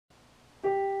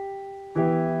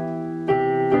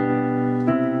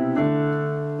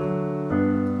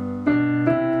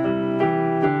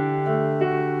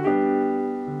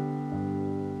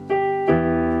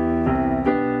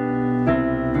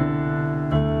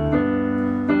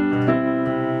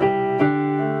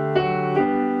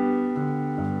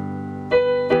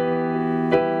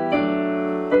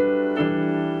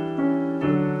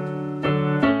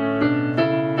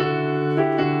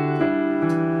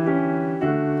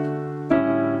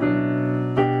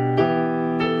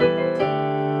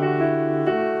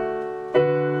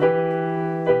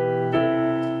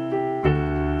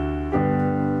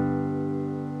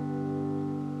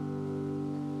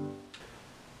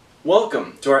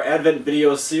to our Advent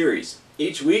video series.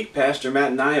 Each week, Pastor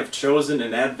Matt and I have chosen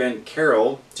an Advent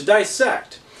carol to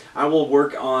dissect. I will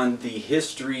work on the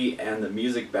history and the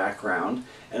music background,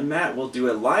 and Matt will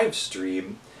do a live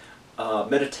stream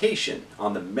meditation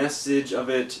on the message of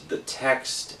it, the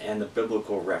text, and the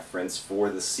biblical reference for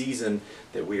the season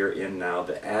that we are in now,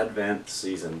 the Advent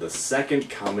season, the second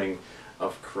coming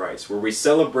of Christ, where we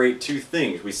celebrate two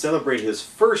things. We celebrate His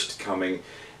first coming,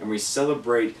 and we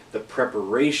celebrate the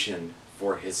preparation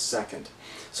for His second.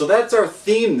 So that's our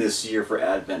theme this year for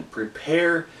Advent,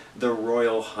 prepare the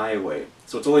royal highway.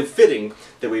 So it's only fitting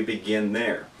that we begin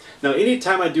there. Now,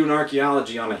 anytime I do an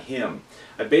archaeology on a hymn,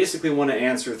 I basically want to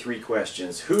answer three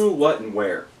questions: who, what, and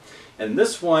where. And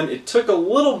this one, it took a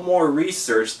little more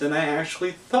research than I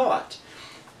actually thought.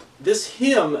 This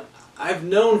hymn I've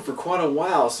known for quite a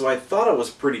while, so I thought it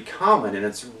was pretty common, and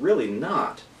it's really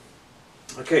not.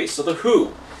 Okay, so the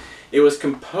who. It was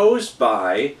composed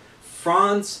by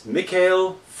Franz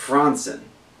Michael Franzen.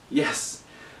 Yes,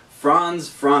 Franz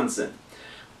Franzen.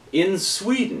 In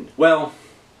Sweden. Well,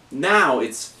 now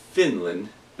it's Finland,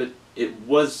 but it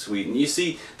was Sweden. You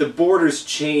see, the borders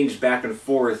changed back and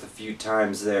forth a few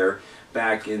times there,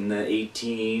 back in the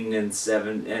 18th and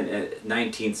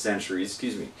 19th centuries,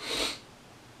 excuse me.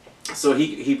 So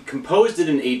he composed it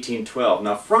in 1812.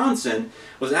 Now, Franzen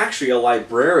was actually a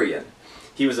librarian.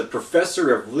 He was a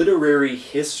professor of literary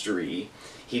history.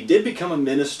 He did become a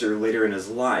minister later in his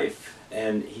life,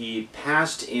 and he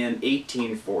passed in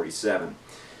 1847.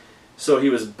 So he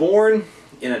was born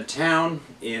in a town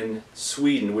in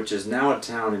Sweden, which is now a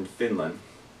town in Finland.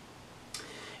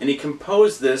 And he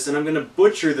composed this, and I'm going to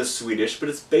butcher the Swedish, but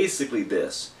it's basically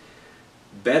this: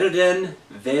 Bereden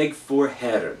väg för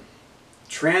Herren.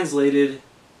 Translated,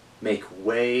 make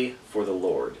way for the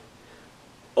Lord.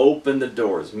 Open the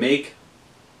doors, make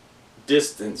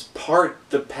distance, part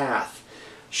the path,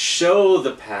 show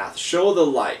the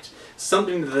light.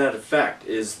 Something to that effect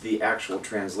is the actual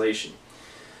translation.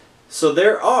 So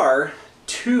there are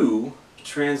two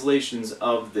translations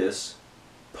of this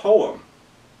poem,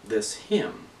 this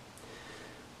hymn.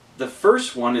 The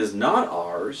first one is not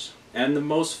ours, and the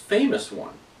most famous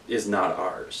one is not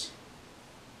ours.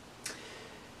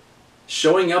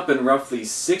 Showing up in roughly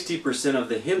 60% of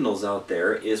the hymnals out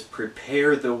there is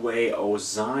Prepare the Way, O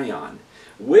Zion,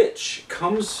 which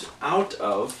comes out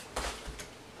of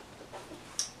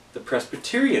the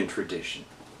Presbyterian tradition.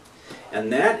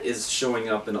 And that is showing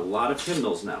up in a lot of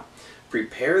hymnals now.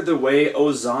 Prepare the way,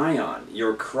 O Zion,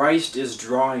 your Christ is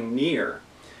drawing near.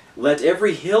 Let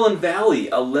every hill and valley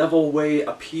a level way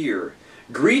appear.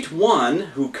 Greet one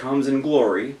who comes in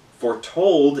glory,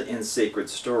 foretold in sacred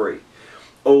story.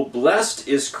 O blessed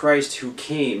is Christ who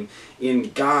came in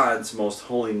God's most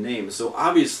holy name. So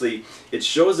obviously it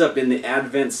shows up in the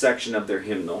Advent section of their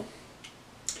hymnal,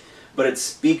 but it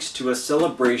speaks to a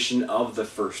celebration of the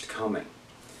first coming.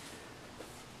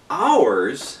 Our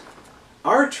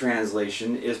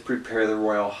translation is Prepare the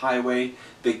royal highway,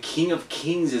 the King of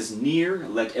Kings is near,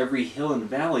 let every hill and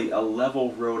valley a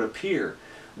level road appear.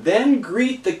 Then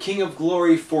greet the King of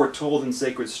glory, foretold in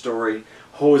sacred story,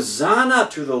 Hosanna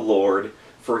to the Lord,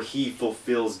 for He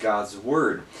fulfills God's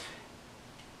word.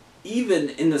 Even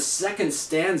in the second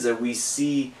stanza we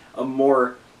see a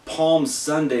more Palm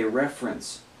Sunday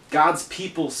reference. God's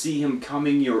people see Him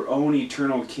coming, your own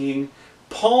eternal King.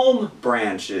 Palm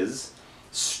branches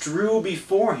strew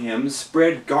before Him,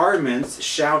 spread garments,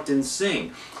 shout and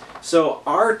sing. So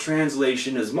our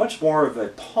translation is much more of a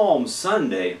Palm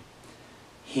Sunday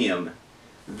hymn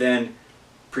than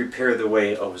Prepare the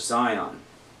Way, O Zion.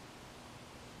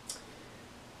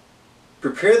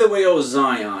 Prepare the Way, O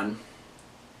Zion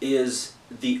is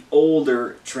the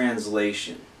older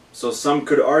translation. So some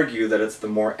could argue that it's the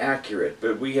more accurate,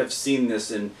 but we have seen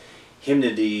this in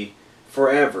hymnody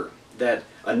forever, that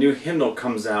a new hymnal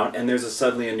comes out and there's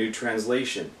suddenly a new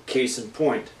translation. Case in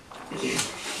point.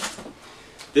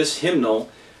 This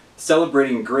hymnal,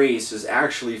 Celebrating Grace, is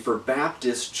actually for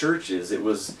Baptist churches. It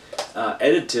was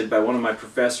edited by one of my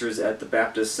professors at the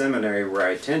Baptist seminary where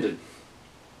I attended.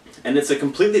 And it's a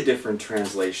completely different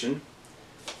translation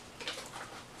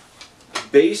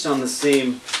based on the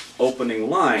same opening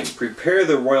line. Prepare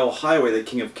the royal highway, the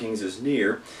King of Kings is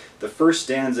near. The first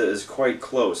stanza is quite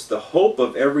close. The hope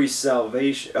of every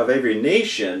salvation, of every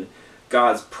nation,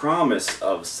 God's promise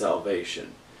of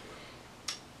salvation.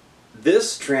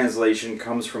 This translation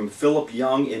comes from Philip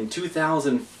Young in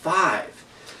 2005.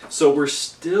 So we're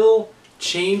still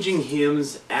changing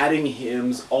hymns, adding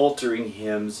hymns, altering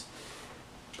hymns,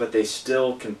 but they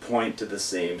still can point to the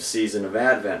same season of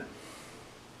Advent.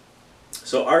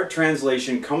 So our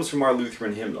translation comes from our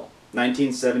Lutheran hymnal,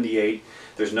 1978.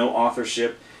 There's no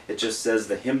authorship. It just says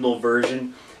the hymnal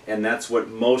version, and that's what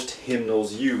most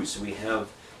hymnals use. We have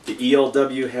the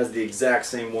ELW has the exact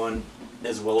same one,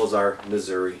 as well as our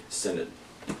Missouri Synod.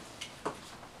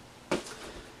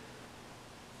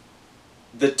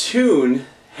 The tune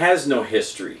has no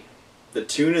history. The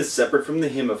tune is separate from the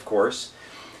hymn, of course.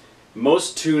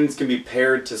 Most tunes can be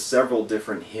paired to several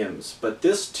different hymns, but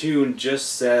this tune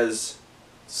just says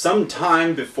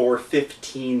sometime before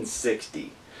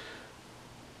 1560.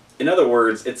 In other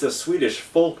words, it's a Swedish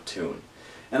folk tune.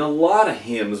 And a lot of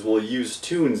hymns will use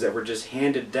tunes that were just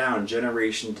handed down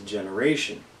generation to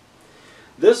generation.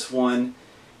 This one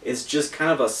is just kind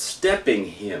of a stepping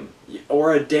hymn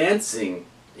or a dancing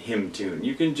hymn tune.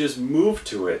 You can just move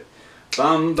to it.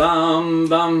 Bum bum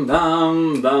bum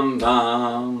bum bum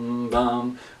bum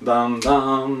bum bum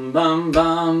bum bum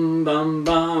bum bum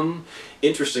bum.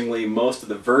 Interestingly, most of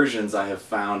the versions I have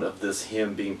found of this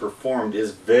hymn being performed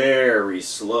is very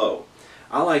slow.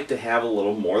 I like to have a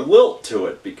little more lilt to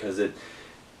it because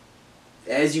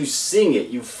as you sing it,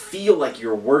 you feel like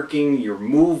you're working, you're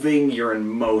moving, you're in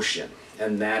motion.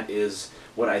 And that is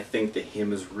what I think the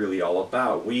hymn is really all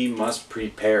about. We must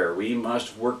prepare, we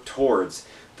must work towards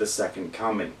the second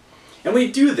coming. And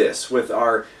we do this with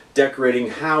our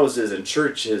decorating houses and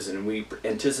churches, and we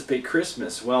anticipate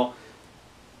Christmas. Well,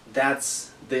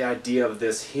 that's the idea of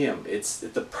this hymn. It's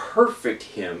the perfect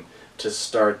hymn to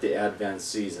start the Advent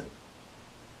season.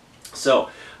 So,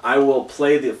 I will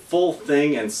play the full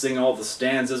thing and sing all the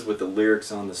stanzas with the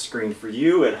lyrics on the screen for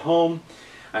you at home.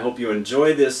 I hope you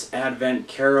enjoy this Advent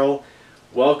carol.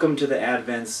 Welcome to the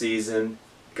Advent season.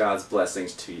 God's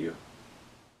blessings to you.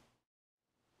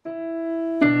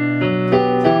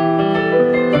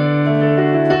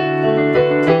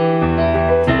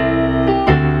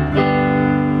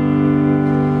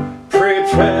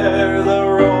 Prepare the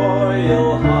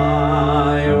royal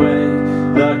highway,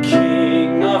 the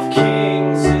King of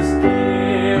Kings is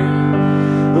near.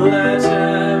 Let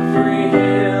every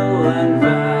hill and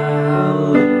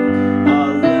valley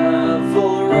a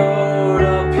level road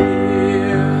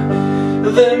appear.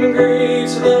 Then greet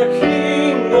the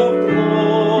King of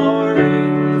glory,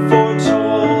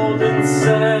 foretold in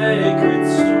sacred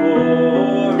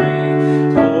story.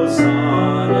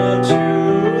 Hosanna to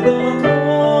the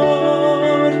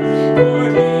Lord, for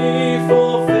he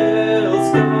fulfills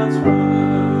God's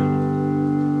word.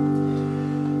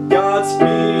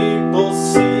 Godspeed.